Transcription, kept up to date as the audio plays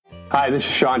Hi, this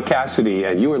is Sean Cassidy,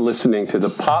 and you are listening to the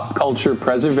Pop Culture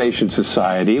Preservation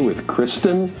Society with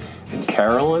Kristen and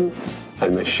Carolyn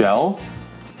and Michelle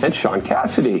and Sean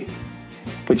Cassidy,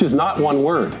 which is not one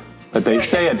word, but they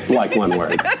say it like one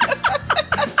word.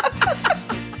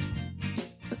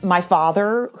 My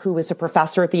father, who was a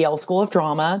professor at the Yale School of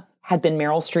Drama, had been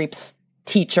Meryl Streep's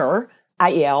teacher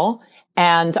at Yale.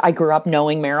 And I grew up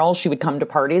knowing Meryl. She would come to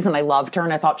parties and I loved her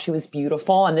and I thought she was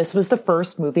beautiful. And this was the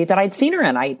first movie that I'd seen her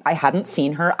in. I hadn't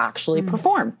seen her actually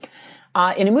perform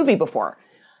in a movie before.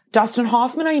 Dustin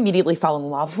Hoffman, I immediately fell in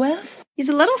love with. He's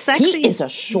a little sexy. He is a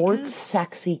short,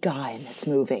 sexy guy in this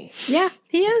movie. Yeah,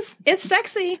 he is. It's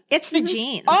sexy. It's the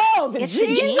jeans. Oh, the It's jeans.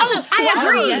 the jeans. Oh, I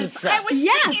agree. yes. I was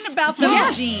thinking about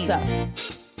those jeans.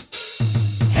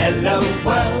 Hello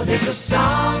world is a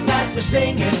song that we're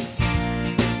singing.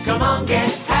 Come on, get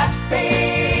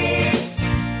happy.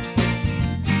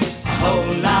 A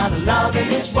whole lot of loving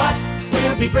is what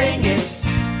we'll be bringing.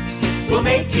 We'll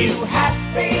make you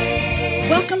happy.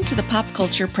 Welcome to the Pop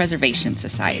Culture Preservation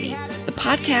Society, the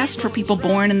podcast for people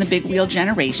born in the big wheel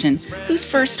generation whose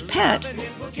first pet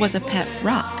was a pet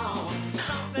rock.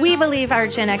 We believe our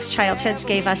Gen X childhoods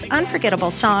gave us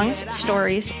unforgettable songs,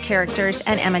 stories, characters,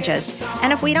 and images.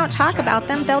 And if we don't talk about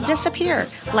them, they'll disappear,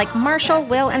 like Marshall,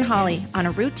 Will, and Holly on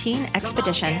a routine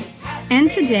expedition. And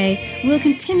today, we'll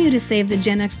continue to save the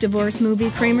Gen X divorce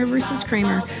movie Kramer vs.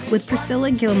 Kramer with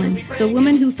Priscilla Gilman, the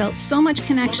woman who felt so much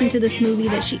connection to this movie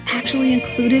that she actually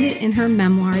included it in her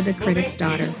memoir, The Critic's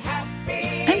Daughter.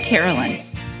 I'm Carolyn.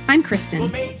 I'm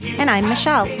Kristen. And I'm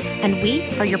Michelle, and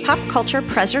we are your pop culture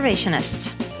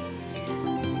preservationists.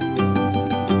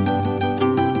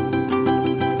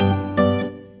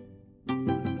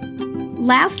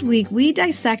 Last week, we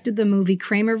dissected the movie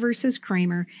Kramer vs.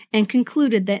 Kramer and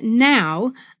concluded that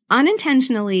now,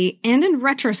 unintentionally and in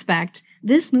retrospect,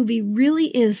 this movie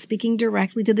really is speaking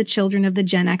directly to the children of the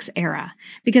Gen X era,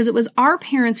 because it was our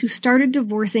parents who started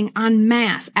divorcing en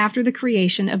masse after the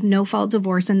creation of no-fault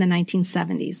divorce in the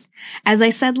 1970s. As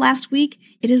I said last week,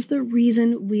 it is the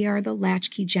reason we are the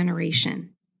latchkey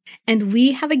generation. And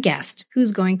we have a guest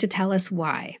who's going to tell us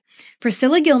why.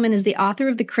 Priscilla Gilman is the author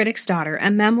of The Critic's Daughter, a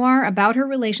memoir about her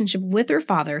relationship with her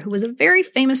father, who was a very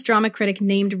famous drama critic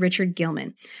named Richard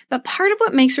Gilman. But part of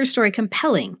what makes her story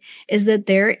compelling is that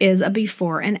there is a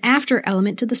before and after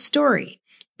element to the story.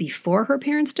 Before her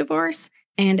parents' divorce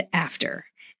and after.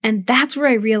 And that's where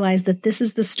I realized that this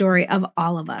is the story of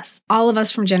all of us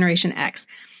from Generation X.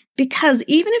 Because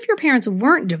even if your parents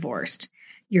weren't divorced,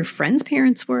 your friends'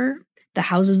 parents were. The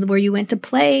houses where you went to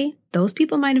play, those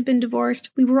people might have been divorced.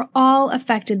 We were all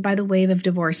affected by the wave of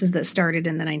divorces that started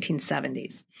in the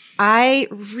 1970s. I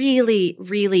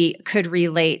really could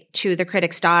relate to The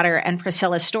Critic's Daughter and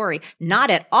Priscilla's story. Not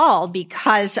at all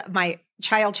because my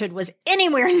childhood was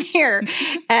anywhere near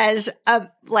as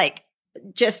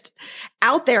just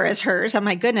out there as hers. Oh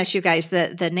my goodness, you guys,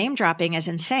 the name dropping is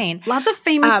insane. Lots of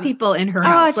famous people in her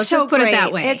house. Let's just put it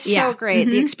that way. It's so great.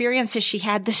 The experiences she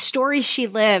had, the story she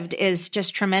lived is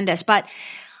just tremendous. But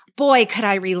boy, could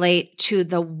I relate to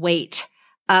the weight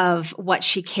of what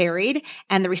she carried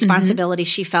and the responsibility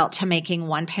she felt to making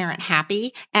one parent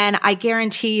happy. And I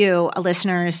guarantee you,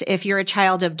 listeners, if you're a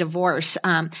child of divorce,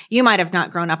 you might have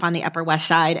not grown up on the Upper West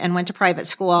Side and went to private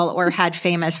school or had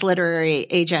famous literary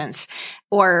agents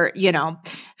or,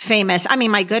 famous. I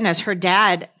mean, my goodness, her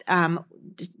dad, Meryl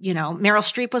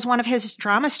Streep was one of his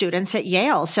drama students at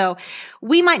Yale. So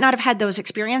we might not have had those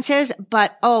experiences,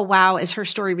 but oh, wow, is her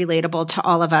story relatable to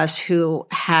all of us who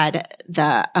had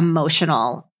the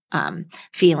emotional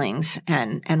feelings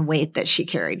and weight that she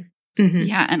carried. Mm-hmm.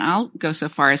 Yeah. And I'll go so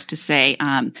far as to say,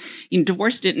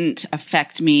 divorce didn't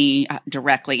affect me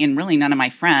directly and really none of my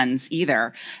friends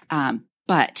either.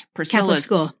 But Priscilla's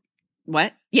Catholic school.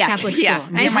 What? Yeah. Catholic school. Yeah.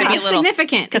 There might be a little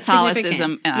significant.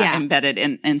 Catholicism embedded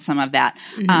in some of that.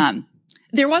 Mm-hmm.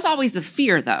 There was always the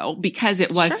fear, though, because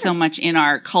it was so much in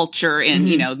our culture and,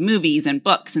 movies and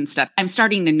books and stuff. I'm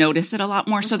starting to notice it a lot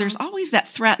more. So there's always that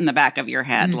threat in the back of your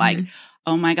head, like,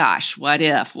 oh my gosh, what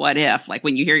if? Like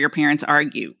when you hear your parents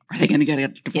argue, are they going to get a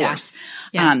divorce?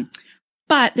 Yeah.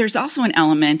 But there's also an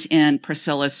element in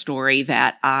Priscilla's story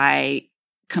that I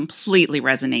completely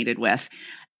resonated with.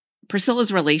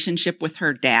 Priscilla's relationship with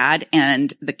her dad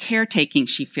and the caretaking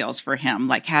she feels for him,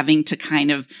 like having to kind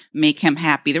of make him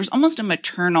happy. There's almost a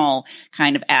maternal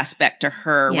kind of aspect to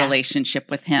her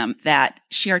relationship with him that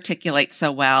she articulates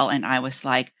so well. And I was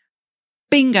like,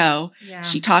 bingo. Yeah.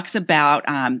 She talks about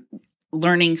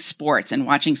learning sports and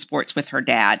watching sports with her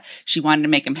dad. She wanted to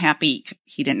make him happy.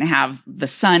 He didn't have the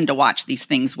son to watch these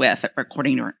things with,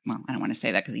 according to her. Well, I don't want to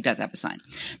say that because he does have a son.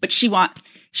 But she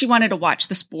wanted to watch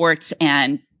the sports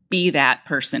and be that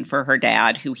person for her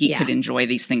dad who he could enjoy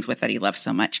these things with that he loved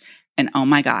so much. And oh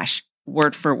my gosh,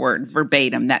 word for word,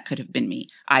 verbatim, that could have been me.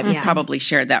 I've probably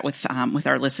shared that with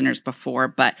our listeners before,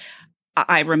 but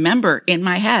I remember in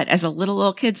my head as a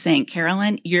little kid saying,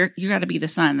 Carolyn, you got to be the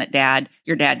son that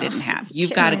your dad didn't have.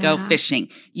 You've got to go fishing.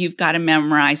 You've got to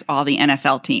memorize all the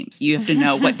NFL teams. You have to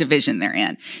know what division they're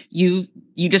in. You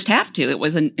just have to.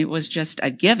 It was just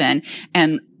a given.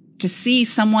 And to see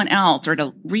someone else or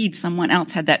to read someone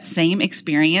else had that same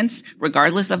experience,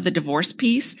 regardless of the divorce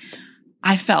piece,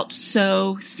 I felt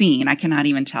so seen. I cannot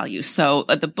even tell you. So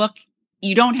the book,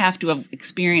 you don't have to have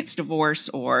experienced divorce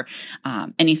or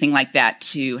anything like that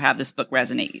to have this book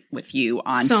resonate with you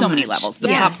on so many levels. The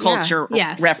pop culture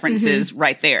references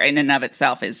right there in and of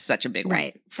itself is such a big one.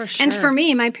 Right. For sure. And for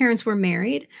me, my parents were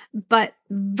married, but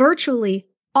virtually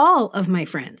all of my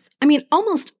friends,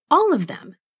 almost all of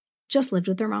them, just lived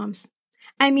with their moms.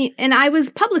 And I was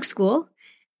public school,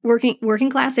 working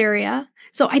class area.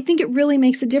 So I think it really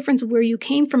makes a difference where you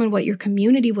came from and what your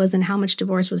community was and how much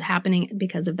divorce was happening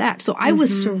because of that. So I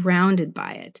was surrounded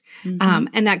by it.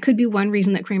 And that could be one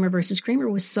reason that Kramer versus Kramer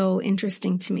was so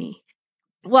interesting to me.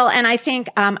 Well, and I think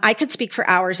I could speak for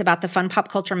hours about the fun pop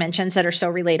culture mentions that are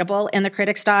so relatable in The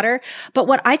Critic's Daughter. But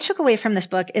what I took away from this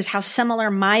book is how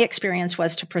similar my experience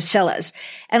was to Priscilla's.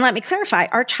 And let me clarify,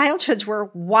 our childhoods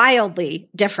were wildly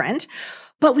different,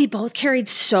 but we both carried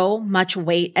so much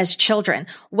weight as children.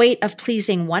 Weight of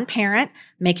pleasing one parent,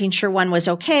 making sure one was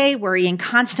okay, worrying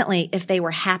constantly if they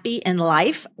were happy in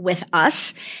life with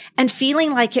us, and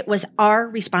feeling like it was our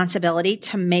responsibility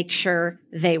to make sure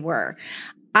they were.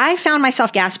 I found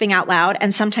myself gasping out loud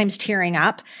and sometimes tearing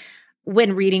up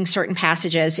when reading certain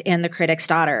passages in The Critic's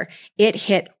Daughter. It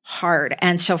hit hard.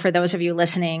 And so for those of you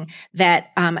listening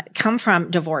that come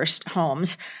from divorced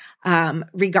homes,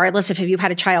 regardless if you've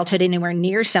had a childhood anywhere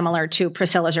near similar to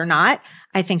Priscilla's or not,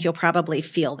 I think you'll probably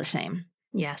feel the same.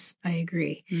 Yes, I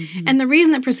agree. And the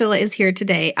reason that Priscilla is here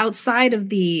today, outside of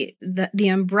the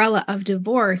umbrella of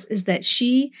divorce, is that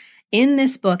she, in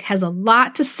this book, has a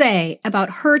lot to say about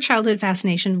her childhood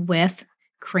fascination with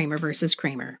Kramer versus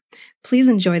Kramer. Please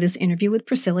enjoy this interview with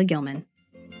Priscilla Gilman.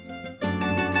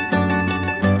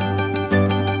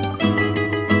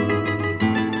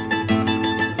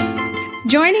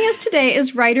 Joining us today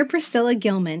is writer Priscilla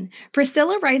Gilman.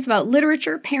 Priscilla writes about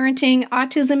literature, parenting,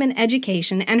 autism, and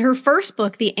education, and her first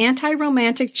book, The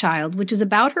Anti-Romantic Child, which is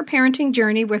about her parenting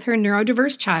journey with her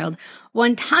neurodiverse child,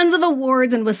 won tons of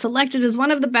awards and was selected as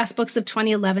one of the best books of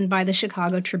 2011 by the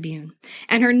Chicago Tribune.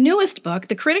 And her newest book,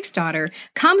 The Critic's Daughter,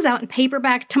 comes out in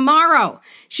paperback tomorrow.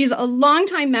 She's a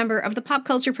longtime member of the Pop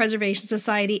Culture Preservation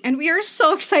Society, and we are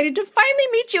so excited to finally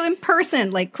meet you in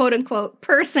person, like quote-unquote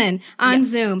person, on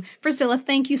Zoom. Priscilla,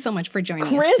 thank you so much for joining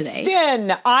us today.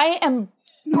 Kristen, I am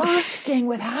bursting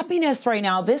with happiness right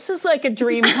now. This is like a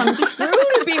dream come true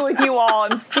to be with you all.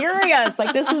 I'm serious.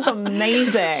 Like, this is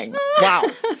amazing. Wow.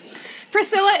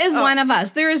 Priscilla is one of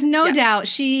us. There is no doubt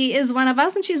she is one of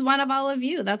us, and she's one of all of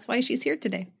you. That's why she's here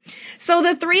today. So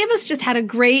the three of us just had a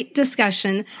great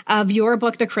discussion of your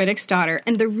book, The Critic's Daughter.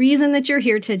 And the reason that you're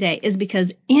here today is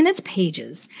because in its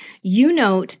pages, you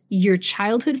note your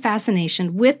childhood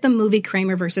fascination with the movie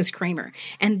Kramer versus Kramer.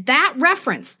 And that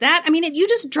reference, you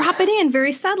just drop it in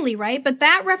very subtly, right? But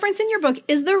that reference in your book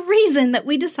is the reason that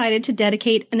we decided to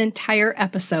dedicate an entire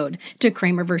episode to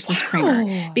Kramer versus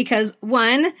Kramer. Because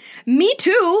one, me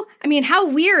too. How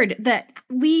weird that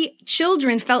we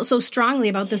children felt so strongly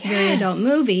about this very adult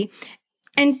movie.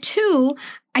 And two,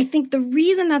 I think the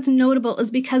reason that's notable is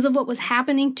because of what was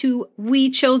happening to we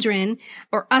children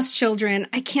or us children.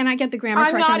 I cannot get the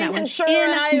grammar correct on that one. I'm not even sure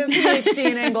I have a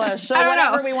PhD in English, so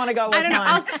whatever we want to go with. I don't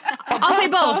know. I'll say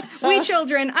both. We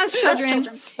children, us children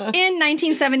in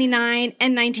 1979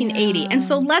 and 1980. And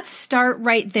so let's start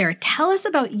right there. Tell us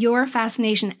about your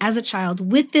fascination as a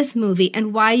child with this movie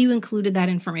and why you included that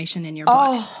information in your book.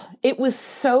 Oh, it was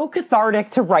so cathartic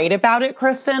to write about it,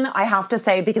 Kristen, I have to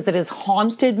say, because it has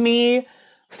haunted me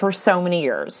for so many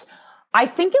years. I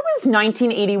think it was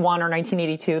 1981 or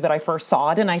 1982 that I first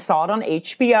saw it, and I saw it on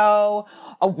HBO,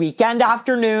 a weekend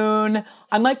afternoon.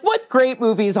 I'm like, what great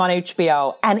movies on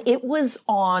HBO? And it was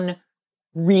on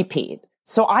repeat.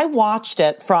 So I watched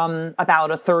it from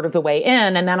about a third of the way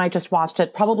in, and then I just watched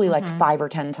it probably like 5 or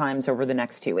 10 times over the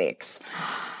next 2 weeks.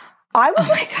 I was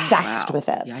obsessed with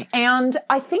it. Yikes. And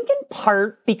I think in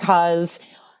part because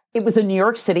it was a New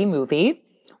York City movie,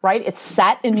 right? It's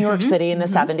set in New York City in the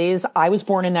 70s. I was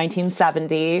born in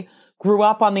 1970, grew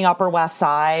up on the Upper West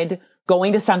Side,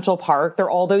 going to Central Park. There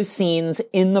are all those scenes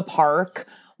in the park,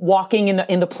 walking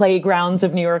in the playgrounds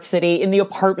of New York City, in the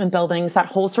apartment buildings, that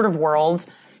whole sort of world,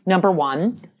 number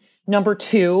one. Number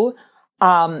two,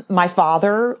 My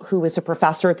father, who was a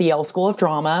professor at the Yale School of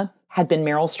Drama, had been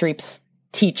Meryl Streep's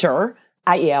teacher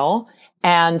at Yale.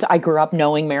 And I grew up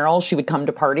knowing Meryl. She would come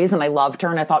to parties and I loved her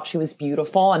and I thought she was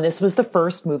beautiful. And this was the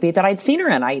first movie that I'd seen her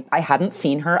in. I hadn't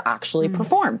seen her actually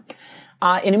perform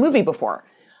in a movie before.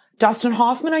 Dustin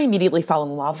Hoffman, I immediately fell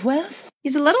in love with.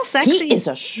 He's a little sexy. He is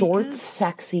a short,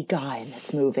 sexy guy in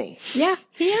this movie. Yeah,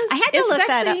 he is. I had to look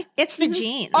that up. It's the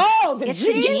jeans. Oh, the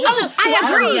jeans. Oh, I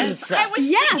agree. Yes. I was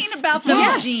thinking about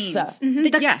those jeans.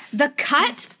 The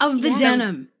cut of the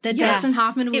denim that Dustin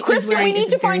Hoffman was Kristen, wearing. we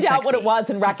need to find out what it sexy. was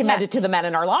and recommend it to the men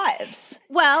in our lives.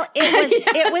 Well,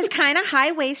 it was kind of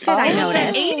high-waisted, I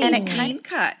noticed. And it kind of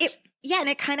cut. And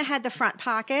it kind of had the front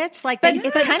pockets. Like, But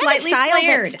it's kind of the style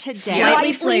that's today.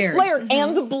 Slightly flared.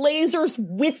 And the blazers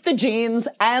with the jeans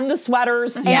and the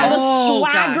sweaters and the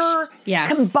swagger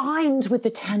combined with the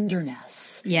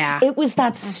tenderness. Yeah. It was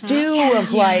that stew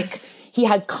of like, he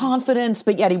had confidence,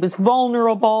 but yet he was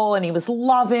vulnerable and he was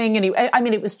loving. And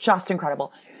it was just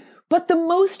incredible. But the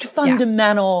most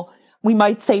fundamental, we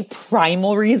might say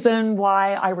primal reason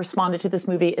why I responded to this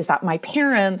movie is that my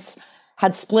parents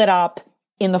had split up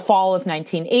in the fall of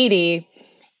 1980.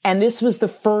 And this was the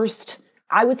first,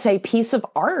 I would say, piece of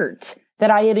art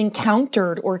that I had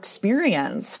encountered or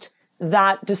experienced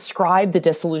that described the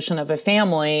dissolution of a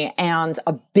family, and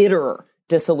a bitter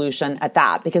dissolution at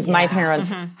that, because my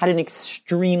parents had an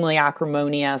extremely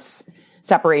acrimonious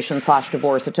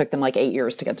separation/divorce. It took them like 8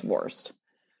 years to get divorced.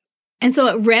 And so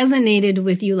it resonated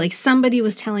with you, like somebody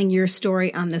was telling your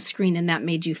story on the screen and that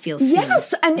made you feel seen.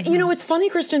 Yes. And, it's funny,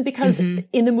 Kristen, because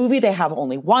in the movie they have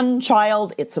only one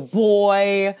child. It's a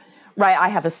boy, right? I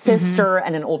have a sister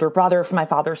and an older brother from my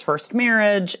father's first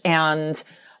marriage. And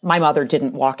my mother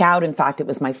didn't walk out. In fact, it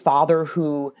was my father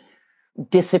who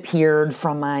disappeared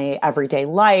from my everyday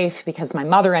life because my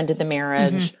mother ended the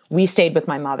marriage. We stayed with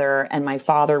my mother and my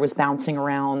father was bouncing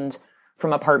around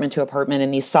from apartment to apartment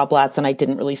in these sublets. And I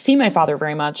didn't really see my father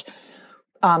very much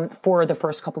for the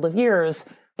first couple of years.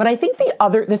 But I think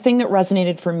the thing that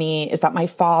resonated for me is that my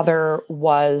father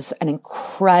was an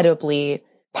incredibly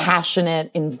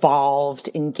passionate, involved,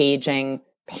 engaging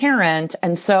parent.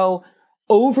 And so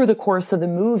over the course of the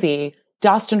movie,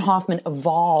 Dustin Hoffman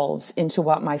evolves into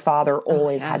what my father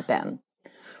always had been,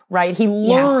 right? He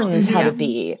learns how to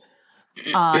be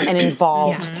an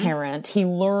involved parent. He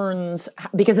learns,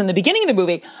 because in the beginning of the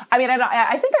movie, I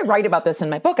think I write about this in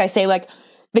my book. I say, like,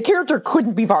 the character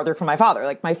couldn't be farther from my father.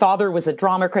 Like, my father was a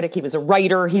drama critic. He was a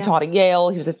writer. He taught at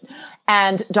Yale.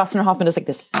 And Dustin Hoffman is like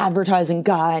this advertising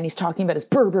guy, and he's talking about his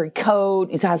Burberry coat.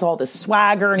 He has all this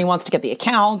swagger and he wants to get the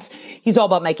accounts. He's all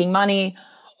about making money.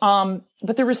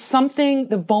 But there was something,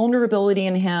 the vulnerability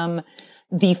in him,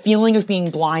 the feeling of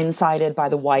being blindsided by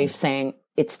the wife saying,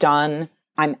 it's done.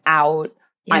 I'm out.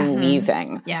 I'm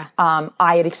leaving. Yeah.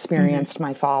 I had experienced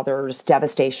my father's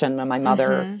devastation when my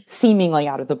mother, seemingly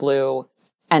out of the blue,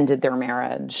 ended their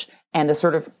marriage. And the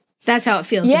sort of... That's how it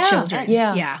feels to children.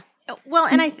 Yeah. Well,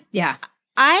 and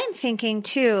I'm thinking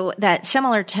too that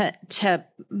similar to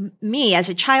me as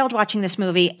a child watching this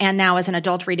movie and now as an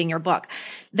adult reading your book,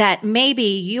 that maybe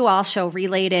you also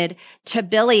related to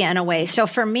Billy in a way. So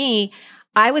for me,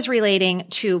 I was relating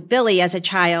to Billy as a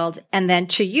child, and then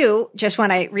to you, just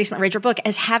when I recently read your book,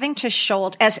 as having to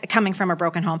as coming from a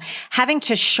broken home, having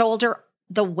to shoulder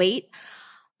the weight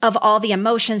of all the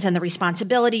emotions and the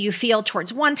responsibility you feel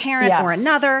towards one parent or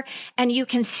another. And you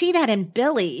can see that in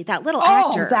Billy, that little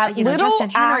actor. That little Justin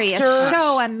Henry is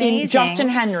so amazing. Justin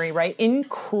Henry, right?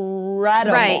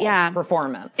 Incredible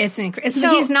performance. So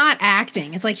he's not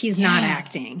acting. It's like he's not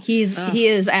acting. He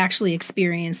is actually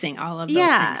experiencing all of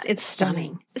those things. It's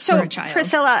stunning for a child.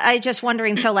 Priscilla, I just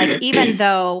wondering, so like, even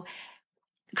though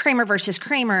Kramer versus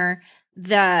Kramer,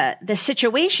 the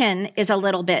situation is a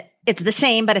little bit, it's the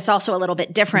same, but it's also a little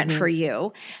bit different for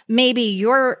you. Maybe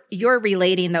you're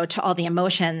relating though to all the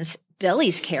emotions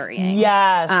Billy's carrying.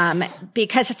 Yes.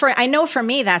 Because I know for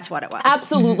me, that's what it was.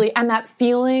 Absolutely. And that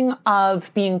feeling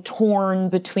of being torn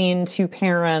between two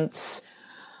parents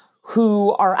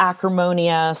who are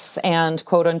acrimonious and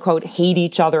quote unquote hate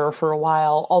each other for a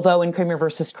while. Although in Kramer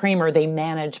versus Kramer, they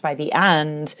manage by the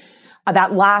end.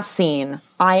 That last scene,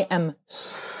 I am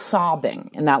sobbing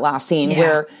in that last scene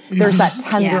where there's that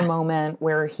tender moment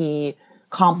where she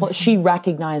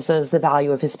recognizes the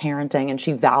value of his parenting and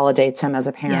she validates him as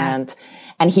a parent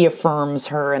and he affirms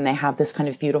her and they have this kind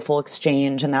of beautiful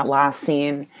exchange in that last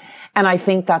scene. And I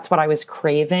think that's what I was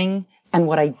craving and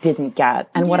what I didn't get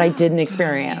and what I didn't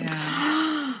experience.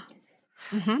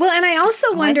 Well, and I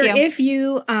also wonder if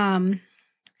you,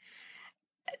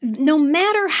 no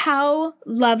matter how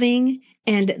loving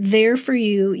and there for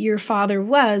you your father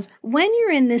was, when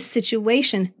you're in this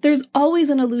situation, there's always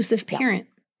an elusive parent.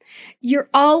 You're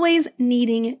always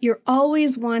needing, you're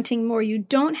always wanting more. You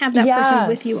don't have that person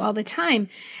with you all the time.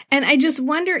 And I just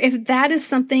wonder if that is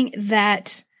something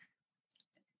that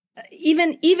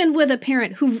even with a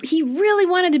parent who he really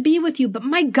wanted to be with you, but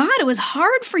my God, it was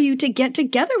hard for you to get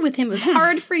together with him. It was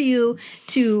hard for you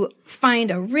to find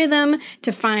a rhythm,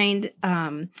 to find,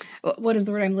 what is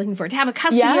the word I'm looking for? To have a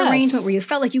custody arrangement where you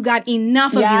felt like you got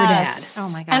enough of your dad.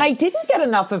 Oh my God. And I didn't get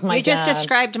enough of my dad. You just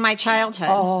described my childhood.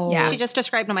 Oh. Yeah. She just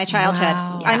described my childhood.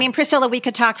 Wow. I mean, Priscilla, we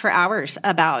could talk for hours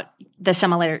about the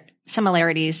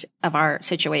similarities of our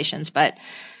situations, but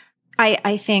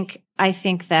I think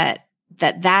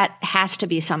that has to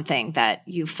be something that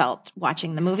you felt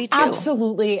watching the movie too.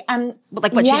 Absolutely. And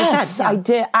like what you just said. I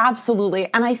did.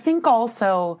 Absolutely. And I think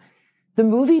also the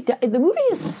movie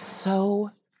is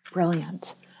so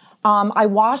brilliant. I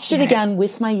watched it again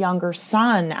with my younger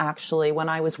son, actually, when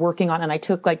I was working on it, and I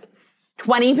took like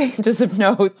 20 pages of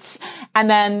notes and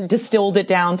then distilled it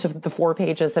down to the 4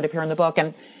 pages that appear in the book.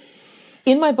 And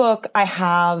in my book, I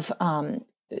have,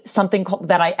 something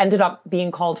that I ended up being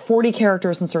called 40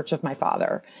 Characters in Search of My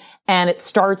Father. And it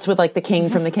starts with like The King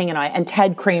from The King and I, and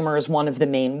Ted Kramer is one of the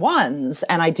main ones.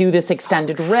 And I do this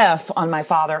extended riff on my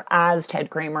father as Ted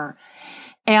Kramer.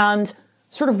 And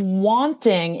sort of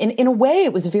wanting, in a way,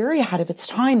 it was very ahead of its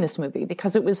time, this movie,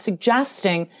 because it was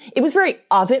suggesting, it was very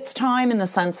of its time in the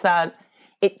sense that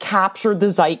it captured the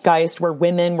zeitgeist where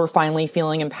women were finally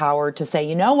feeling empowered to say,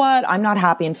 you know what, I'm not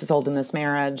happy and fulfilled in this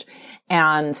marriage.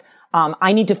 And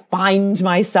I need to find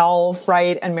myself,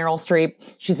 right? And Meryl Streep,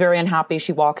 she's very unhappy.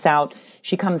 She walks out.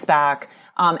 She comes back.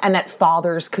 And that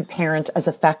fathers could parent as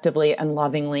effectively and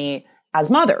lovingly as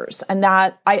mothers. And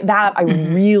that I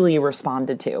really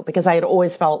responded to, because I had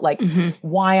always felt like,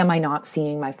 why am I not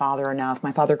seeing my father enough?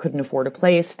 My father couldn't afford a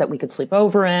place that we could sleep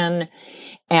over in.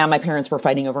 And my parents were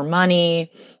fighting over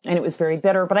money. And it was very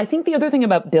bitter. But I think the other thing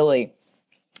about Billy,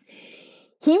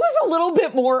 he was a little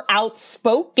bit more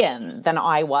outspoken than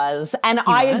I was. And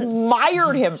I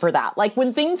admired him for that. Like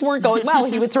when things weren't going well,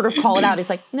 he would sort of call it out. He's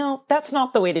like, no, that's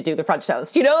not the way to do the French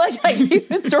toast. You know, like he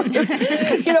would sort of,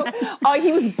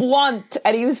 he was blunt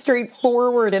and he was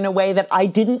straightforward in a way that I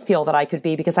didn't feel that I could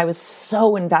be, because I was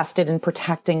so invested in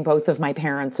protecting both of my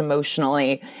parents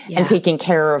emotionally and taking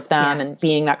care of them and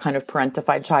being that kind of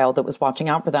parentified child that was watching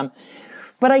out for them.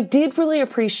 But I did really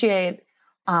appreciate,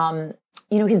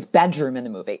 his bedroom in the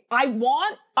movie. I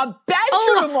want a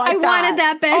bedroom like that. I wanted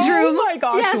that bedroom. Oh my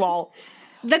gosh, you all.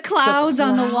 The clouds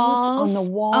on the walls. On the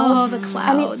walls. Oh, the clouds.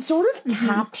 And it sort of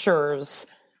captures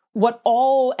what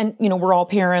we're all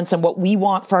parents, and what we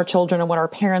want for our children and what our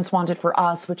parents wanted for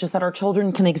us, which is that our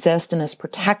children can exist in this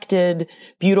protected,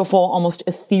 beautiful, almost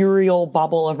ethereal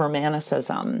bubble of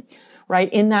romanticism,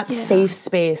 right? In that safe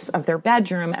space of their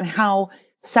bedroom, and how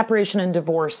separation and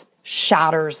divorce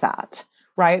shatters that.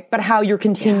 Right? But how you're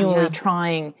continually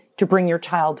trying to bring your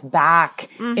child back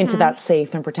into that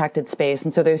safe and protected space.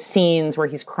 And so those scenes where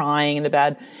he's crying in the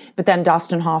bed, but then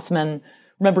Dustin Hoffman,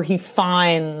 remember, he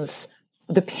finds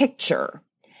the picture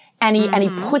and he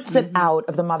puts it out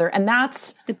of the mother. And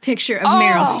that's the picture of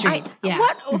Meryl Streep.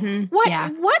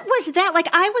 What was that? Like,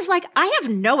 I was like, I have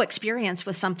no experience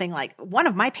with something like one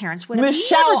of my parents would have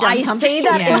Michelle, never done something. I say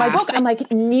that in my book. I'm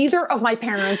like, neither of my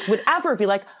parents would ever be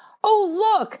like,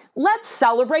 oh, look, let's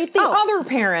celebrate the other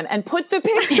parent and put the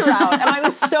picture out. And I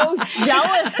was so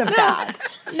jealous of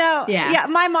that. Yeah.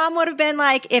 My mom would have been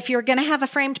like, if you're going to have a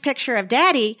framed picture of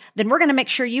daddy, then we're going to make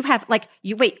sure you have, like,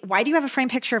 why do you have a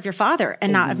framed picture of your father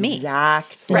and not of me?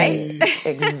 Exactly. Right?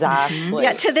 Exactly.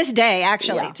 Yeah, to this day,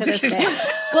 actually, to this day.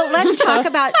 Well, let's talk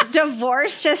about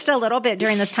divorce just a little bit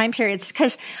during this time period,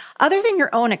 because other than your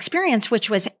own experience, which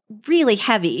was really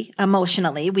heavy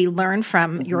emotionally, we learned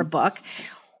from your book.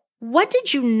 What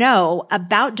did you know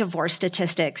about divorce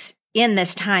statistics in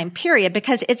this time period?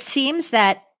 Because it seems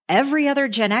that every other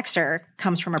Gen Xer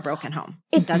comes from a broken home.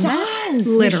 It does,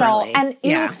 literally. Michelle. And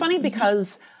it's funny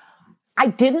because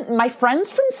my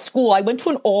friends from school, I went to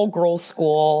an all-girls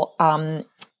school on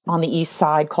the East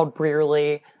Side called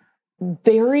Brearley.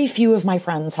 Very few of my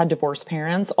friends had divorced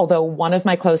parents, although one of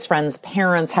my close friends'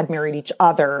 parents had married each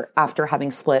other after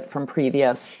having split from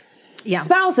previous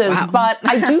spouses. Wow. But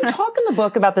I do talk in the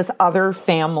book about this other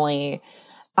family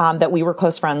that we were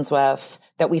close friends with,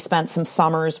 that we spent some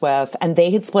summers with, and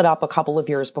they had split up a couple of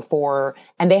years before,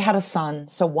 and they had a son.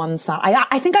 So one son.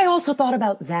 I think I also thought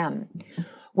about them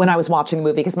when I was watching the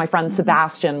movie, because my friend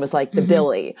Sebastian was like the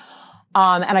Billy.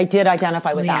 And I did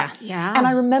identify with that. Yeah. And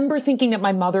I remember thinking that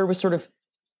my mother was sort of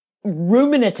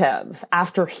ruminative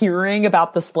after hearing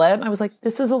about the split. And I was like,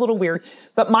 this is a little weird.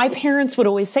 But my parents would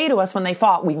always say to us when they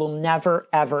fought, we will never,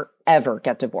 ever, ever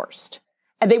get divorced.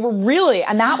 And they were really,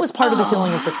 and that was part of the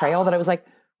feeling of betrayal that I was like,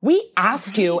 we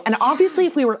asked you. And obviously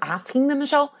if we were asking them,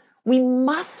 Michelle, we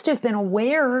must have been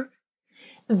aware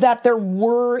that there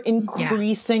were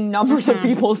increasing numbers of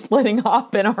people splitting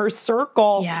up in our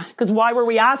circle. Yeah. Because why were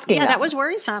we asking them? That was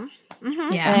worrisome.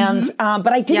 Mm-hmm. Yeah. And,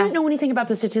 but I didn't know anything about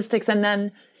the statistics. And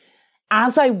then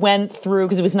as I went through,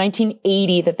 because it was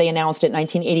 1980 that they announced it,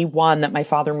 1981 that my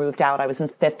father moved out. I was in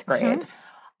 5th grade.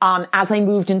 As I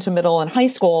moved into middle and high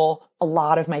school, a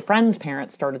lot of my friends'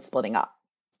 parents started splitting up.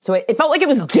 So it felt like it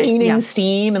was gaining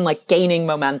steam and like gaining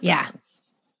momentum.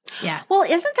 Yeah. Well,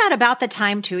 isn't that about the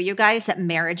time too, you guys, that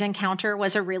marriage encounter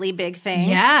was a really big thing?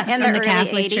 Yes, in the early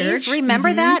Catholic 80s. Church.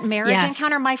 Remember that marriage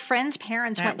encounter? My friend's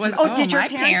parents went to. Oh, did your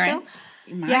parents go?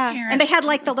 My parents. And they had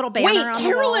like the little banner on the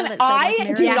wall. Carolyn,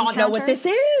 I do not know what this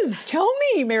is. Tell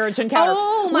me, marriage encounter.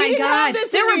 Oh my God.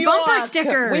 There were bumper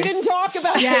stickers. We didn't talk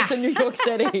about this in New York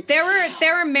City. There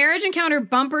were marriage encounter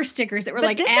bumper stickers that were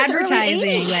like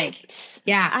advertising.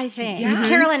 I think. Yeah.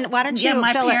 Carolyn, why don't you? Yeah,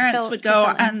 my parents would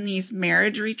go on these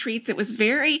marriage retreats. It was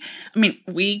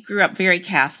we grew up very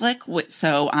Catholic.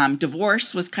 So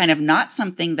divorce was kind of not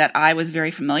something that I was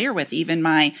very familiar with. Even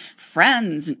my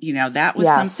friends, that was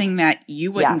something that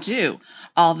you wouldn't do.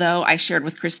 Although I shared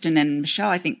with Kristen and Michelle,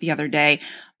 I think the other day,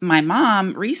 my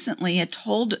mom recently had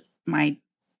told my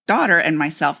daughter and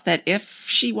myself that if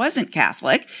she wasn't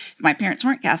Catholic, if my parents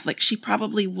weren't Catholic, she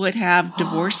probably would have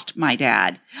divorced my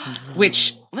dad,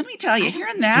 which let me tell you,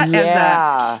 hearing that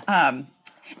as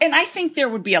and I think there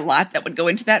would be a lot that would go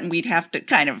into that and we'd have to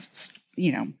kind of,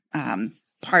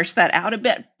 parse that out a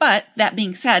bit. But that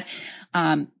being said,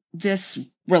 this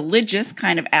religious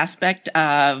kind of aspect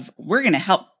of we're going to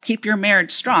help keep your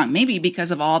marriage strong, maybe because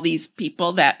of all these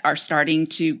people that are starting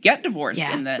to get divorced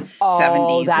in the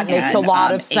 70s. That makes a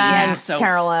lot of sense, so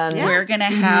Carolyn. We're going to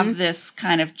have this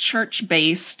kind of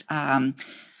church-based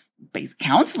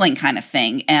counseling kind of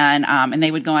thing. And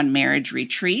they would go on marriage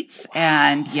retreats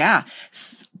and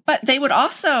but they would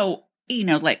also,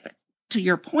 like to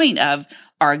your point of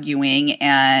arguing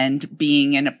and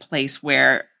being in a place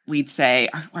where we'd say,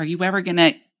 are you ever going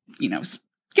to,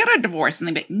 get a divorce? And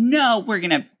they'd be like, no, we're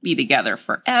going to be together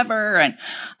forever. And,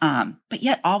 but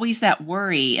yet always that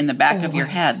worry in the back of your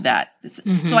head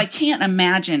so I can't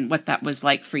imagine what that was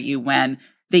like for you when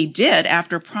they did,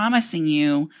 after promising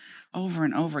you over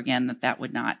and over again that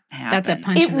would not happen. That's a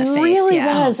punch in the face. It really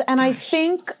was. And I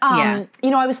think, I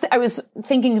was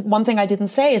thinking one thing I didn't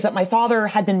say is that my father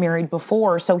had been married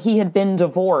before. So he had been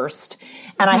divorced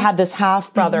and I had this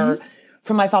half brother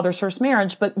from my father's first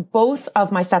marriage, but both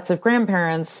of my sets of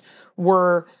grandparents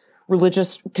were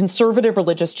conservative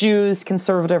religious Jews,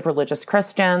 conservative religious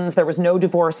Christians. There was no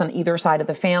divorce on either side of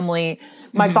the family.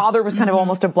 My father was kind of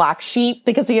almost a black sheep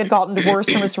because he had gotten divorced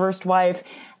from his first wife.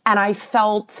 And I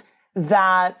felt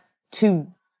that to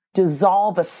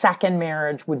dissolve a second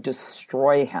marriage would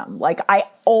destroy him. Like I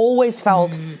always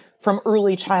felt from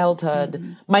early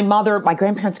childhood, my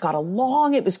grandparents got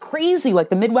along. It was crazy. Like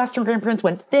the Midwestern grandparents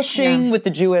went fishing with the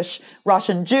Jewish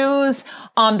Russian Jews.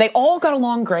 They all got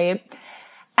along great.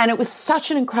 And it was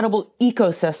such an incredible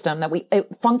ecosystem that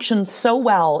it functioned so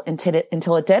well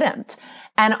until it didn't.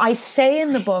 And I say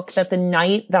in the book that the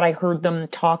night that I heard them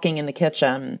talking in the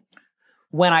kitchen,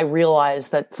 when I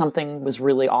realized that something was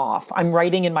really off. I'm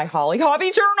writing in my Holly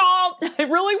Hobby journal. It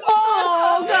really was.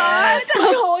 Oh, God.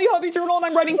 My Holly Hobby journal. And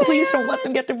I'm writing, please don't let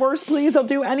them get divorced. Please, I'll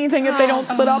do anything. If they don't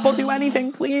split up, I'll do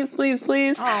anything. Please, please,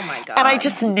 please. Oh, my God. And I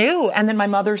just knew. And then my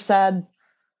mother said,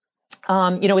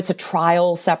 it's a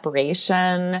trial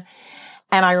separation.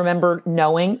 And I remember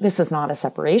knowing this is not a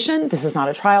separation. This is not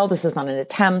a trial. This is not an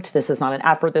attempt. This is not an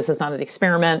effort. This is not an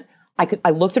experiment.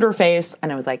 I looked at her face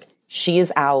and I was like, she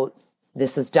is out.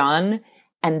 This is done.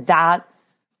 And that,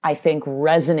 I think,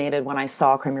 resonated when I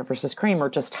saw Kramer versus Kramer,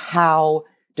 just how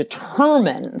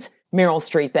determined Meryl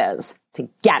Streep is to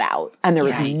get out. And there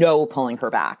was no pulling her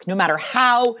back. No matter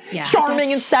how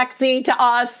charming and sexy to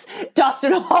us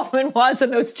Dustin Hoffman was in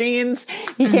those jeans,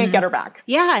 he can't get her back.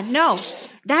 Yeah, no.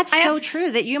 That's so true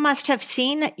that you must have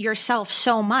seen yourself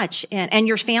so much and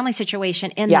your family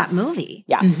situation in that movie.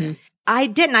 Yes. I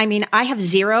didn't. I mean, I have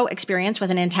zero experience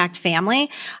with an intact family.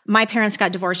 My parents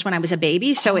got divorced when I was a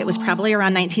baby, so it was probably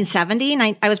around 1970.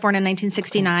 I was born in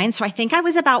 1969, so I think I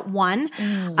was about 1.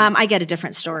 I get a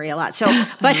different story a lot. So,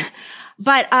 but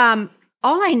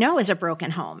all I know is a broken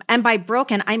home. And by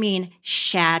broken, I mean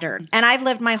shattered. And I've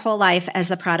lived my whole life as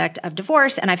the product of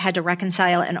divorce, and I've had to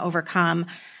reconcile and overcome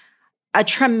a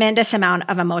tremendous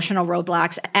amount of emotional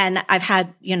roadblocks. And I've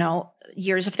had,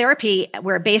 years of therapy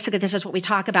where basically this is what we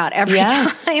talk about every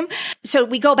time. So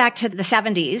we go back to the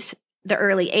 70s, the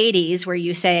early 80s, where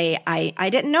you say, I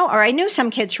didn't know, or I knew some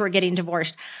kids who were getting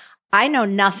divorced. I know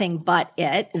nothing but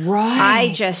it. Right.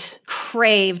 I just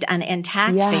craved an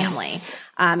intact family.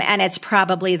 And it's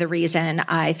probably the reason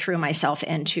I threw myself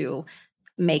into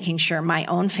making sure my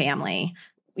own family,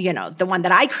 the one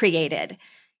that I created,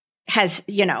 has,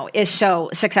 is so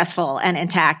successful and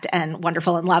intact and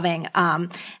wonderful and loving.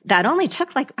 That only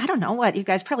took I don't know what, you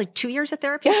guys, probably 2 years of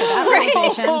therapy for that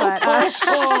realization,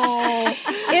 but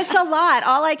it's a lot.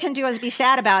 All I can do is be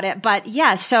sad about it. But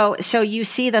yeah, so you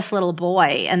see this little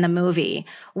boy in the movie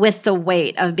with the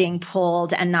weight of being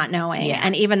pulled and not knowing. Yeah.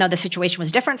 And even though the situation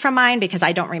was different from mine, because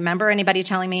I don't remember anybody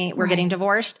telling me we're getting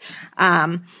divorced,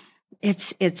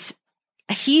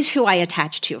 he's who I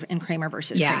attached to in Kramer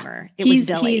versus Kramer. It was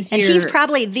Billy. He's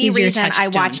probably the reason I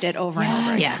watched it over and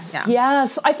over again.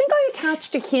 Yes. I think I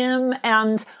attached to him,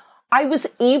 and I was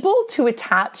able to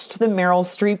attach to the Meryl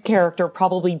Streep character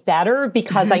probably better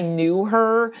because I knew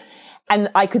her and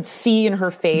I could see in her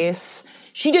face.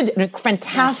 She did a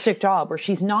fantastic job where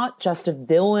she's not just a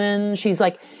villain. She's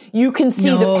you can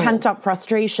see the pent up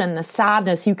frustration, the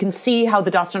sadness. You can see how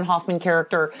the Dustin Hoffman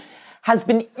character has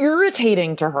been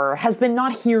irritating to her, has been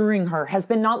not hearing her, has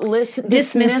been not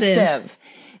dismissive.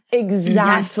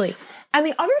 Exactly. Yes. And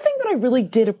the other thing that I really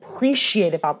did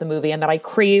appreciate about the movie and that I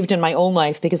craved in my own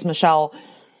life, because Michelle,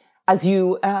 as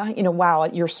you, wow,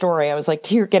 at your story, I was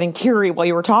getting teary while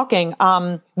you were talking.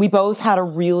 We both had a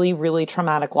really, really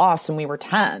traumatic loss when we were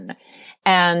 10.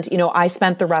 And, I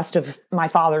spent the rest of my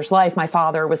father's life. My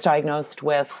father was diagnosed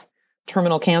with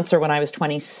terminal cancer when I was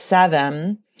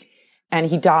 27. And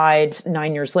he died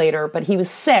 9 years later, but he was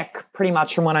sick pretty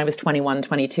much from when I was 21,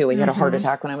 22. He had a heart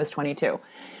attack when I was 22.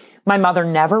 My mother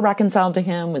never reconciled to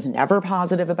him, was never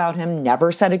positive about him,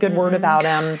 never said a good word about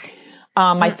him.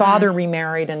 My father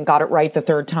remarried and got it right the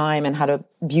third time and had a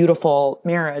beautiful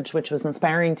marriage, which was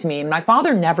inspiring to me. And my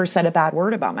father never said a bad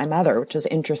word about my mother, which is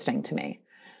interesting to me.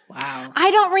 Wow.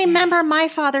 I don't remember my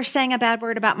father saying a bad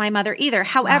word about my mother either.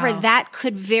 However, that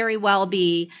could very well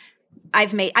be, I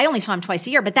only saw him twice a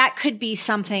year, but that could be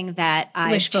something that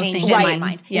I've changed in my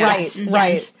mind. Yes.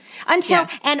 Right.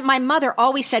 And my mother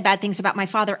always said bad things about my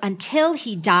father until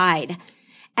he died.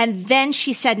 And then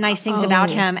she said nice things about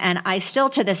him. And I still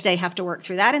to this day have to work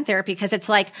through that in therapy, because it's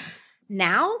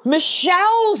now? Michelle.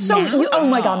 Oh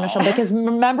my God, Michelle, because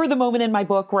remember the moment in my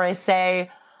book where I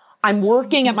say, I'm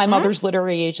working at my mother's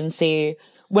literary agency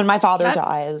when my father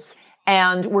dies.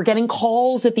 And we're getting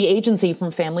calls at the agency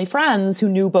from family friends who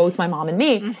knew both my mom and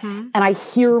me. And I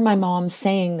hear my mom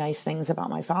saying nice things about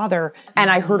my father. And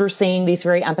I heard her saying these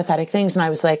very empathetic things. And I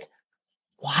was like,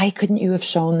 why couldn't you have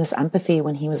shown this empathy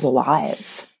when he was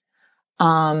alive?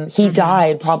 He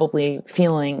died probably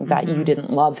feeling that you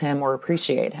didn't love him or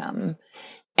appreciate him.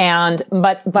 And,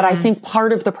 but I think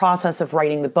part of the process of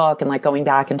writing the book and going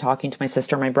back and talking to my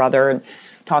sister, my brother, and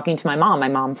talking to my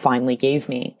mom finally gave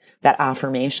me that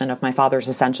affirmation of my father's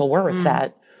essential worth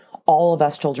that all of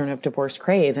us children of divorce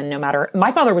crave. And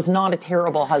my father was not a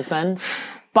terrible husband,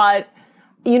 but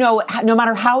no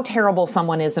matter how terrible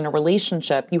someone is in a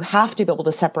relationship, you have to be able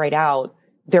to separate out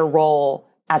their role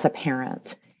as a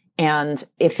parent. And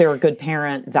if they're a good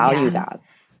parent, value that.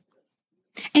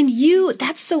 And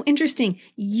that's so interesting.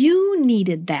 You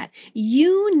needed that.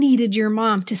 You needed your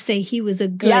mom to say he was a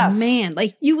good man.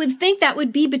 You would think that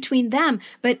would be between them,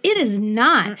 but it is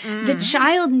not. The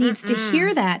child needs to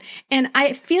hear that. And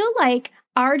I feel like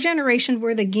our generation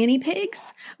were the guinea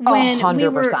pigs when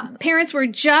 100%. Parents were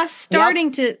just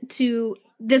starting to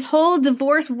this whole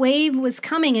divorce wave was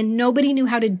coming and nobody knew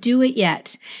how to do it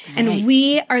yet. And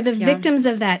we are the victims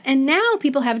of that. And now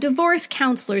people have divorce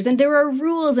counselors and there are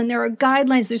rules and there are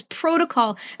guidelines. There's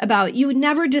protocol about you would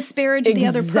never disparage the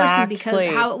other person because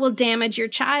how it will damage your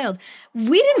child.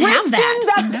 We didn't have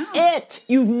that. That's it.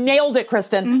 You've nailed it,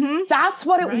 Kristen. That's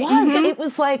what it was. It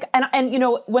was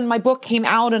and when my book came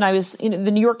out and I was, the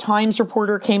New York Times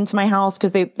reporter came to my house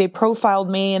because they profiled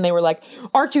me and they were like,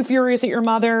 aren't you furious at your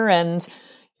mother? And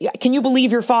can you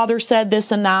believe your father said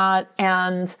this and that?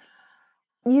 And,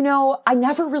 I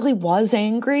never really was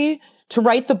angry. To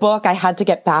write the book, I had to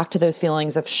get back to those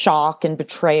feelings of shock and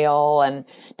betrayal and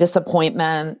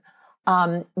disappointment.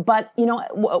 But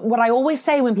what I always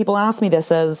say when people ask me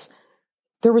this is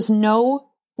there was no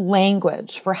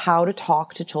language for how to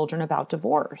talk to children about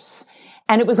divorce.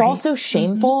 And it was also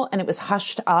shameful and it was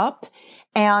hushed up.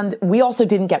 And we also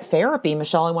didn't get therapy.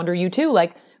 Michelle, I wonder you too.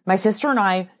 My sister and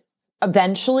I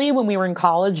eventually, when we were in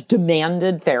college,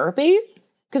 demanded therapy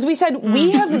because we said,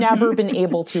 we have never been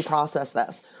able to process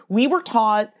this. We were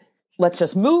taught let's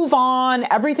just move on.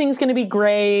 Everything's going to be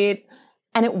great.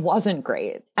 And it wasn't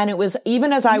great. And it was,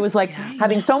 even as I was like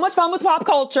having so much fun with pop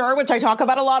culture, which I talk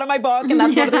about a lot in my book, and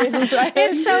that's one of the reasons, right?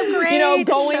 It's so great. You know,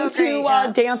 going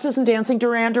to dances and dancing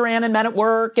Duran Duran and Men at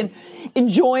Work and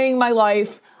enjoying my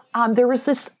life. There was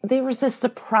this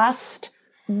suppressed,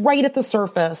 right at the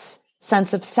surface,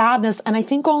 sense of sadness. And I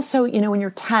think also, you know, when you're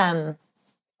 10,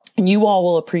 and you all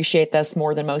will appreciate this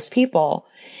more than most people,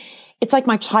 it's like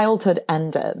my childhood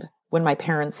ended when my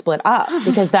parents split up,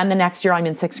 because then the next year I'm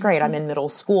in 6th grade, I'm in middle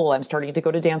school, I'm starting to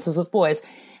go to dances with boys.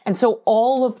 And so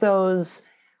all of those,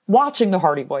 watching the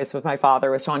Hardy Boys with my father,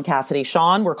 with Sean Cassidy.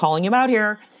 Sean, we're calling him out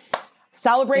here.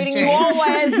 Celebrating you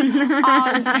always,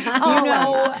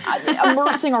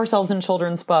 immersing ourselves in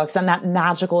children's books and that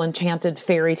magical, enchanted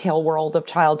fairy tale world of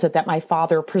childhood that my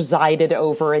father presided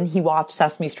over, and he watched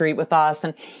Sesame Street with us,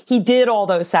 and he did all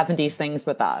those 70s things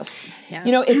with us. Yeah.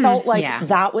 You know, it felt like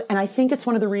that, and I think it's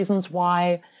one of the reasons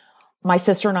why my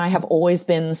sister and I have always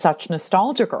been such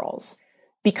nostalgia girls,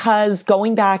 because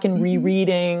going back and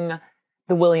rereading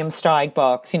the William Steig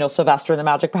books, you know, Sylvester and the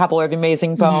Magic Pebble or The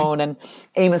Amazing Bone and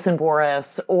Amos and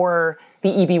Boris, or the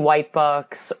E.B. White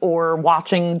books, or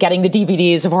getting the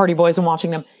DVDs of Hardy Boys and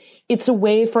watching them. It's a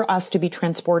way for us to be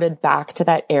transported back to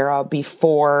that era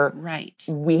before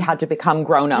we had to become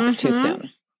grown-ups too soon.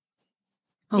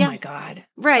 Oh my God.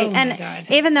 Right. Oh and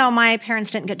even though my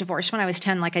parents didn't get divorced when I was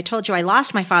 10, like I told you, I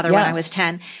lost my father when I was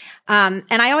 10. And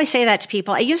I always say that to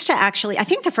people. I used to actually, I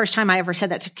think the first time I ever said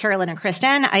that to Carolyn and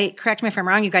Kristen, correct me if I'm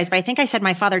wrong, you guys, but I think I said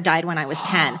my father died when I was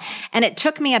 10. And it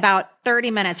took me about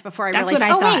 30 minutes before I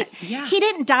realized, wait, he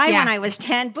didn't die when I was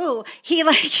 10. Boo. He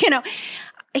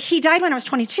he died when I was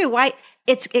 22. Why?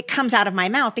 It comes out of my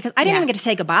mouth because I didn't even get to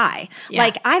say goodbye. Yeah.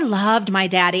 Like, I loved my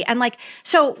daddy. And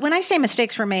so when I say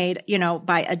mistakes were made, you know,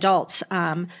 by adults,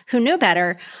 who knew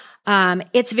better,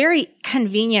 it's very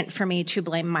convenient for me to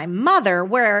blame my mother,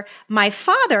 where my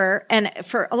father, and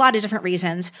for a lot of different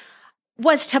reasons,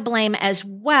 was to blame as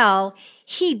well.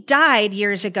 He died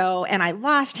years ago and I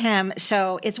lost him.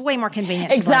 So it's way more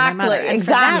convenient to blame my mother.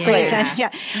 Exactly.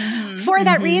 For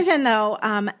that reason, though,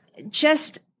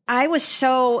 I was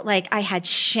so I had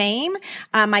shame.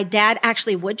 My dad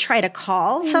actually would try to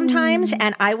call sometimes,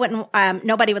 and I wouldn't,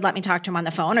 nobody would let me talk to him on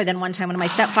the phone. Or then one time when my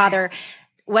stepfather,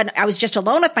 when I was just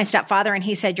alone with my stepfather and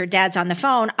he said, your dad's on the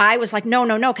phone, I was like, no,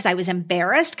 because I was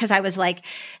embarrassed, because I was like,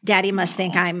 Daddy must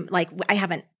think I'm I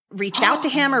haven't reached out to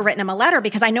him or written him a letter,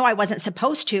 because I know I wasn't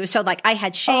supposed to. So I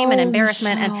had shame and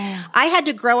embarrassment, and I had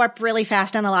to grow up really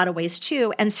fast in a lot of ways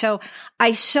too. And so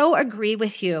I so agree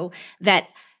with you that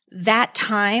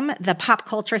time, the pop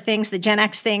culture things, the Gen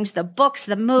X things, the books,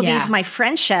 the movies, my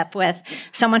friendship with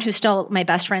someone who's still my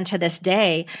best friend to this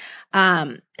day,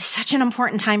 such an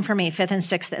important time for me, 5th and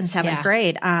 6th and 7th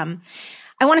grade.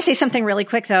 I want to say something really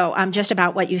quick though, just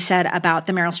about what you said about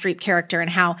the Meryl Streep character and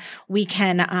how we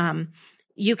can,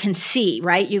 you can see,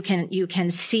 right? You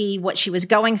can see what she was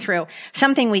going through.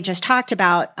 Something we just talked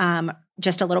about,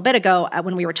 just a little bit ago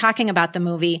when we were talking about the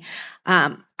movie.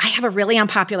 I have a really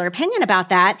unpopular opinion about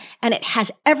that, and it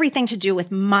has everything to do with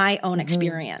my own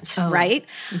experience, right?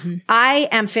 I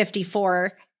am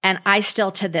 54, and I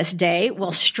still to this day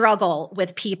will struggle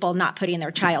with people not putting their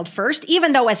child first,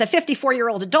 even though as a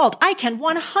 54-year-old adult, I can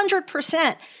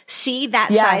 100% see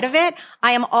that side of it.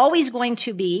 I am always going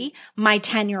to be my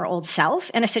 10-year-old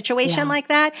self in a situation like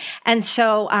that. And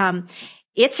so,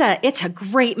 it's a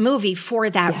great movie for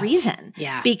that reason.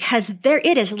 Yeah. Because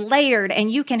it is layered,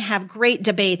 and you can have great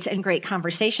debates and great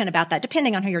conversation about that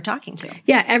depending on who you're talking to.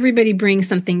 Yeah. Everybody brings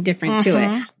something different to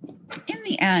it. In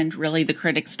the end, really, The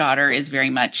Critic's Daughter is very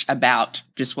much about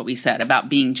just what we said about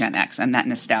being Gen X and that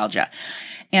nostalgia.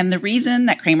 And the reason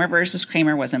that Kramer versus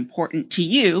Kramer was important to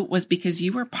you was because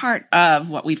you were part of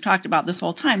what we've talked about this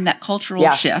whole time, that cultural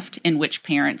shift in which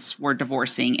parents were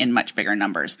divorcing in much bigger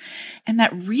numbers. And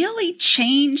that really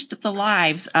changed the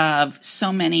lives of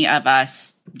so many of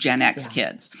us Gen X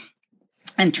kids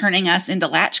and turning us into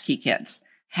latchkey kids,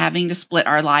 having to split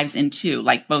our lives in two,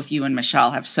 like both you and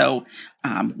Michelle have so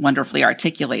wonderfully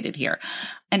articulated here.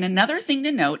 And another thing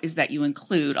to note is that you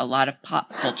include a lot of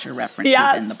pop culture references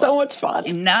in the book. So much fun.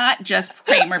 And not just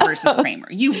Kramer versus Kramer.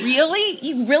 You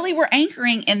really were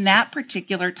anchoring in that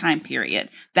particular time period,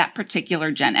 that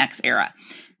particular Gen X era.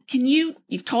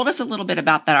 You've told us a little bit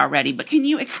about that already, but can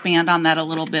you expand on that a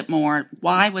little bit more?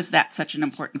 Why was that such an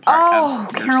important part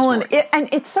of your Carolyn, story? And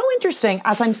it's so interesting.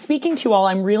 As I'm speaking to you all,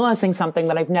 I'm realizing something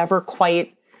that I've never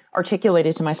quite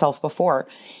articulated to myself before.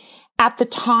 At the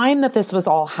time that this was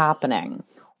all happening,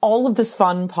 all of this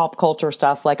fun pop culture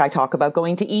stuff, like I talk about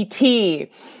going to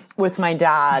E.T. with my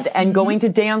dad and going to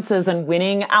dances and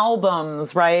winning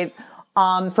albums, right?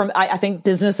 I think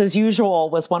Business as Usual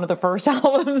was one of the first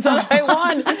albums that I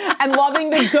won, and loving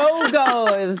the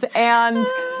Go-Go's, and,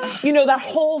 that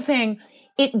whole thing.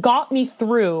 It got me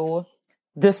through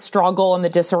the struggle and the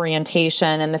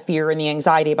disorientation and the fear and the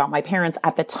anxiety about my parents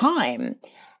at the time.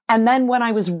 And then when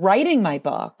I was writing my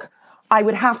book, I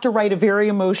would have to write a very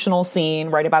emotional scene,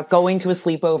 write about going to a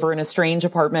sleepover in a strange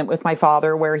apartment with my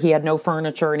father where he had no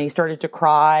furniture and he started to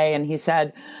cry and he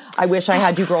said, "I wish I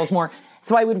had you girls more."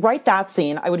 So I would write that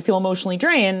scene. I would feel emotionally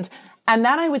drained. And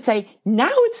then I would say,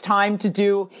 now it's time to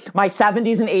do my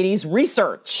 70s and 80s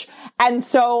research. And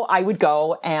so I would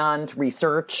go and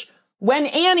research when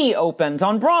Annie opened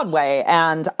on Broadway,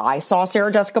 and I saw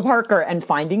Sarah Jessica Parker, and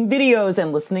finding videos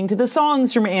and listening to the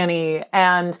songs from Annie.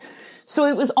 And so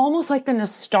it was almost like the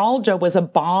nostalgia was a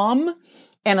balm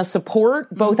and a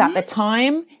support, both at the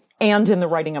time and in the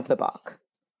writing of the book.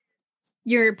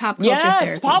 Your pop culture therapy.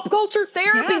 Yes, pop culture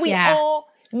therapy. Yes. We all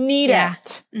need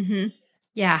it. Mm-hmm.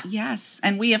 Yeah. Yes.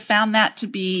 And we have found that to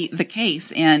be the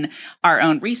case in our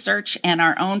own research and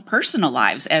our own personal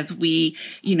lives as we,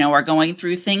 are going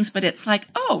through things. But it's like,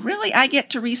 oh, really? I get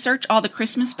to research all the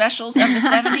Christmas specials of the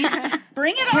 70s?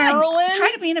 Bring it on.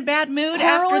 Try to be in a bad mood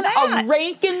after that. A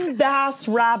Rankin Bass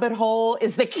rabbit hole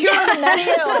is the cure to many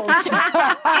ills. Isn't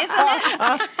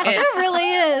it? It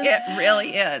really is. It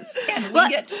really is. And we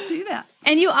get to do that.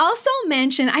 And you also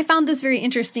mentioned, I found this very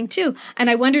interesting too, and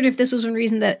I wondered if this was one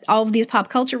reason that all of these pop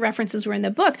culture references were in the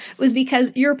book, was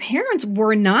because your parents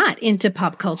were not into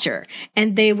pop culture,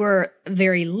 and they were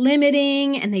very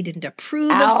limiting, and they didn't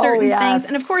approve of certain things.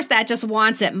 And of course, that just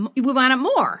wants it. We want it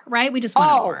more, right? We just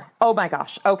want it more. Oh my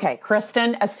gosh. Okay,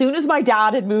 Kristen, as soon as my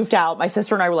dad had moved out, my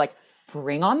sister and I were like,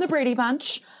 bring on the Brady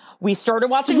Bunch. We started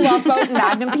watching Love Boat,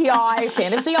 Magnum P.I.,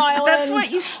 Fantasy Island. That's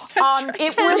what you said.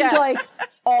 It was like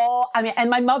and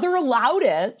my mother allowed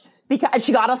it because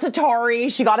she got us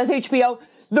Atari, she got us HBO.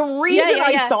 The reason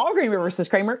I saw Kramer versus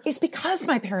Kramer is because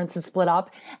my parents had split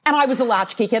up, and I was a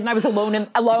latchkey kid, and I was alone and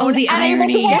able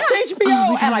to watch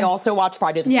HBO. And I also watched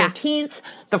Friday the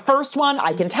 13th, the first one.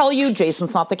 I can tell you,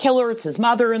 Jason's not the killer; it's his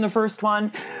mother in the first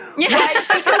one. Yeah, right?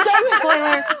 Because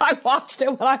I watched it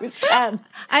when I was 10.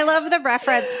 I love the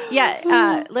reference.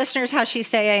 Yeah, listeners, how she's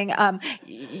saying,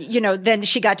 then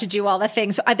she got to do all the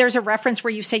things. There's a reference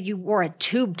where you say you wore a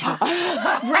tube top.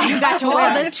 Right. You got to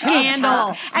wear the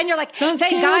scandal. And you're like,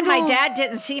 thank God my dad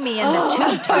didn't see me in the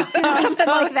tube top. Something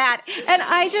like that. And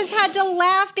I just had to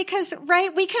laugh because,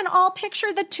 we can all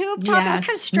picture the tube top. It was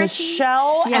kind of stretchy.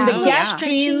 Michelle and the Guess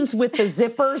jeans with the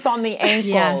zippers on the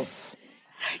ankles.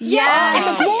 Yes.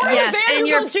 And the Gloria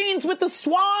Vanderbilt jeans with the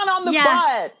swan on the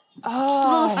butt.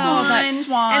 Oh, the little that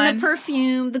swan. And the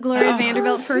perfume, the Gloria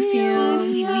Vanderbilt perfume.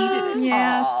 He needed it.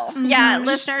 Yes. Mm-hmm. Yeah,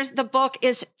 listeners, the book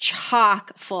is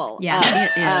chock full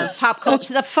of pop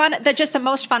culture. The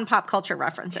most fun pop culture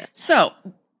references. So,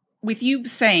 with you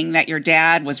saying that your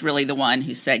dad was really the one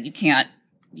who said you can't,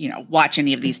 watch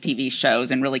any of these TV shows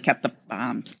and really kept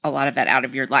a lot of that out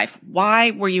of your life,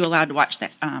 why were you allowed to watch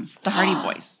that the Hardy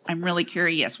Boys? I'm really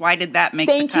curious. Why did that make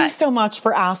the cut? Thank you so much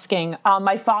for asking.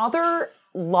 My father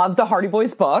loved the Hardy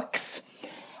Boys books.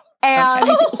 And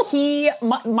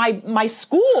my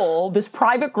school, this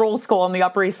private girls' school on the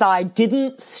Upper East Side,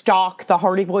 didn't stock the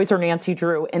Hardy Boys or Nancy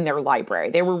Drew in their library.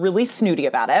 They were really snooty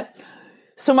about it.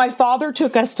 So my father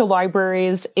took us to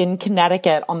libraries in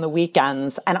Connecticut on the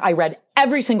weekends, and I read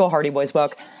every single Hardy Boys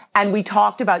book. And we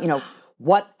talked about,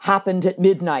 what happened at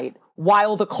midnight,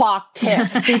 While the Clock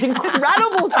Ticks, these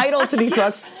incredible titles to these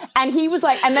books. And he was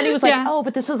like, oh,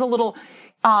 but this is a little,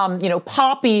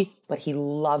 poppy, but he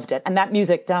loved it. And that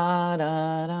music, da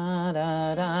da da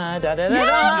da da da da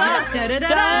da da da.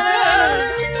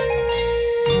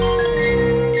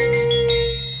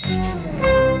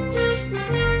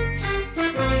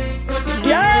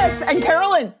 Yes, and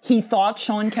Carolyn, he thought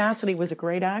Sean Cassidy was a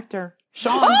great actor.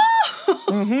 Sean.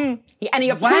 And he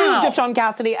approved of Sean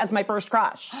Cassidy as my first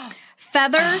crush.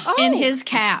 Feather in his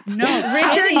cap. No.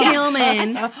 Richard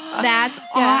Gilman. That's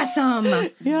awesome.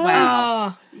 Yes.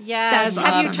 Wow. Yes.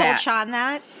 Have you told Sean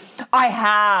that? I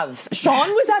have. Sean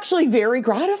was actually very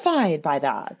gratified by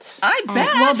that. I bet.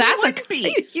 Well, that's a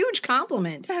huge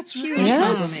compliment. That's huge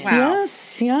compliment. Wow.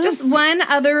 Yes. Just one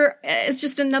other, it's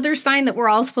just another sign that we're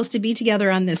all supposed to be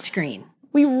together on this screen.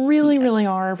 We really, really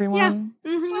are, everyone.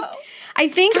 Yeah. Mm-hmm. I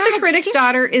think The Critic's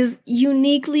Daughter is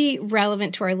uniquely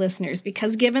relevant to our listeners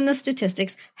because given the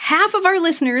statistics, half of our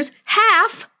listeners,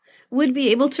 would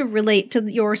be able to relate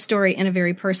to your story in a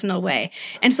very personal way.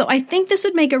 And so I think this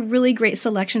would make a really great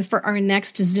selection for our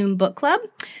next Zoom book club.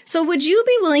 So would you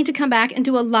be willing to come back and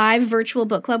do a live virtual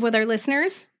book club with our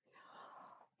listeners?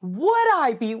 would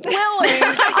I be willing?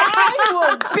 I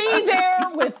will be there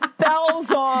with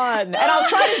bells on. And I'll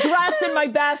try to dress in my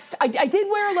best. I did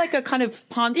wear like a kind of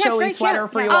poncho-y sweater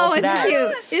for you all today.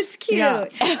 Oh, it's cute. It's cute. Yeah.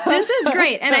 This is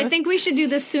great. And I think we should do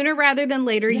this sooner rather than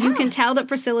later. Yeah. You can tell that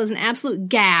Priscilla is an absolute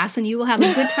gas and you will have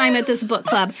a good time at this book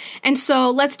club. And so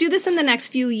let's do this in the next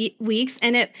few weeks.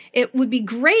 And it would be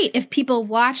great if people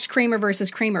watched Kramer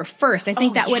versus Kramer first. I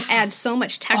think that would add so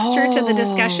much texture to the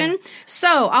discussion. So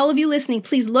all of you listening,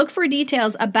 please look for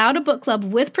details about a book club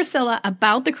with Priscilla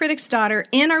about The Critic's Daughter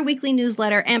in our weekly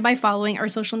newsletter and by following our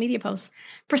social media posts.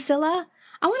 Priscilla,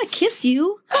 I want to kiss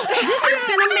you. This has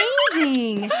been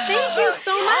amazing. Thank you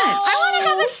so much. I want to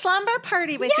have a slumber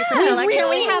party with you, Priscilla. Can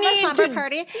we have a slumber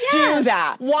party? Do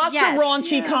that. Watch a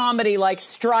raunchy comedy like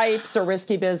Stripes or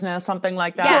Risky Business, something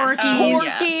like that. Porky's,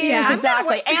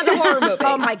 exactly. And a horror movie.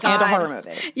 Oh my God. And a horror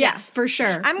movie. Yes, for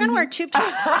sure. I'm going to wear tube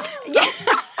top.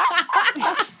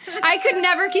 I could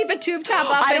never keep a tube top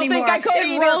up I don't anymore. Think I could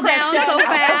it rolled down so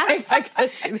fast.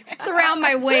 It's around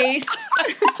my waist.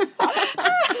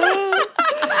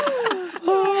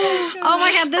 Oh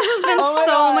my God, this has been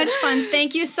so much fun.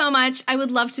 Thank you so much. I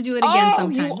would love to do it again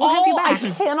sometime. We'll have you back. I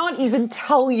cannot even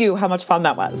tell you how much fun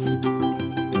that was.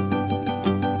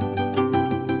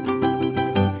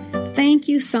 Thank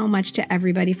you so much to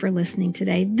everybody for listening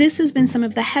today. This has been some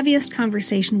of the heaviest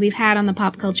conversation we've had on the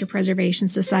Pop Culture Preservation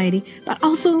Society, but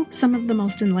also some of the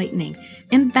most enlightening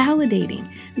and validating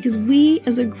because we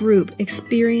as a group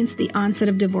experienced the onset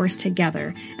of divorce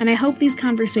together. And I hope these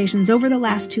conversations over the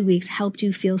last 2 weeks helped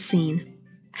you feel seen.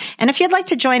 And if you'd like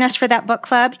to join us for that book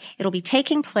club, it'll be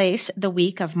taking place the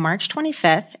week of March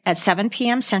 25th at 7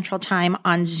 p.m. Central Time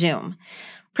on Zoom.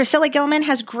 Priscilla Gilman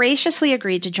has graciously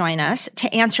agreed to join us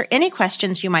to answer any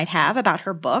questions you might have about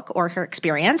her book or her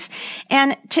experience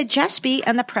and to just be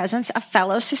in the presence of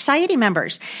fellow society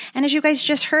members. And as you guys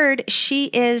just heard, she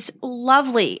is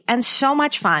lovely and so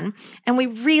much fun. And we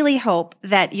really hope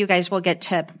that you guys will get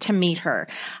to meet her.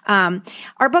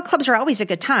 Our book clubs are always a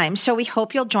good time, so we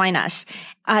hope you'll join us.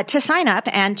 To sign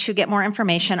up and to get more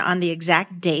information on the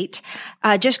exact date,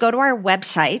 just go to our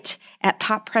website at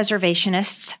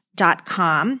poppreservationists.com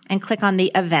and click on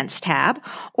the events tab,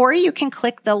 or you can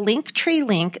click the Linktree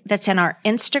link that's in our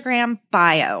Instagram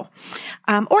bio.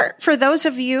 Or for those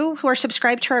of you who are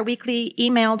subscribed to our weekly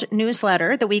emailed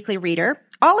newsletter, The Weekly Reader,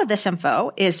 all of this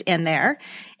info is in there.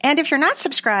 And if you're not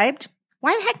subscribed,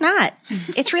 why the heck not?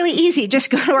 It's really easy. Just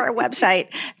go to our website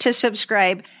to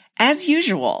subscribe. As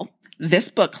usual, this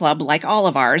book club, like all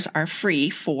of ours, are free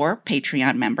for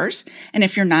Patreon members. And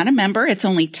if you're not a member, it's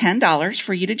only $10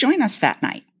 for you to join us that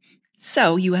night.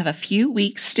 So you have a few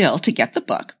weeks still to get the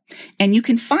book, and you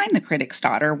can find The Critic's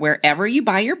Daughter wherever you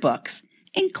buy your books,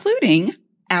 including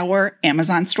our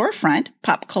Amazon storefront,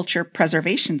 Pop Culture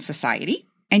Preservation Society.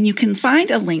 And you can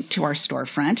find a link to our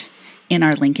storefront in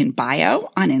our link in bio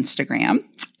on Instagram,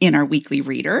 in our weekly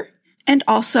reader, and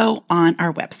also on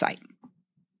our website.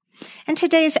 And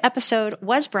today's episode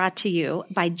was brought to you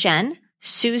by Jen,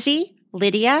 Susie,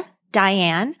 Lydia,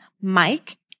 Diane,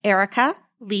 Mike, Erica,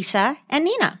 Lisa, and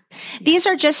Nina. These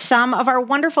are just some of our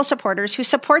wonderful supporters who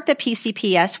support the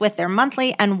PCPS with their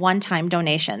monthly and one-time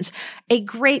donations. A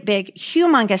great big,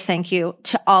 humongous thank you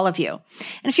to all of you.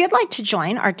 And if you'd like to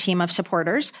join our team of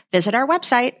supporters, visit our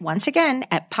website once again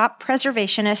at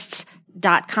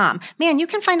poppreservationists.com. Man, you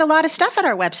can find a lot of stuff at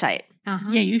our website.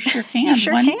 Yeah, you sure can. You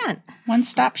sure can.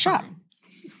 One-stop shop.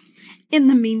 In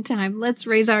the meantime, let's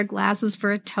raise our glasses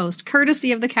for a toast,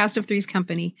 courtesy of the Cast of Three's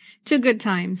company. 2 good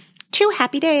times. 2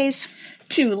 happy days.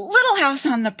 To Little House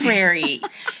on the Prairie.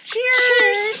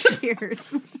 Cheers!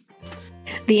 Cheers.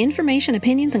 The information,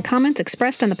 opinions, and comments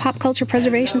expressed on the Pop Culture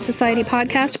Preservation Society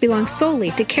podcast belong solely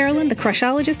to Carolyn, the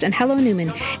Crushologist, and Hello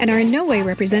Newman, and are in no way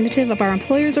representative of our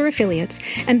employers or affiliates.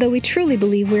 And though we truly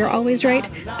believe we are always right,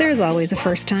 there is always a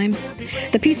first time.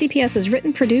 The PCPS is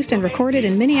written, produced, and recorded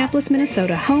in Minneapolis,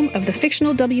 Minnesota, home of the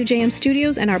fictional WJM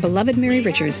Studios and our beloved Mary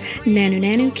Richards. Nanu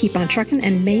Nanu, keep on truckin',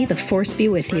 and may the force be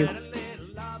with you.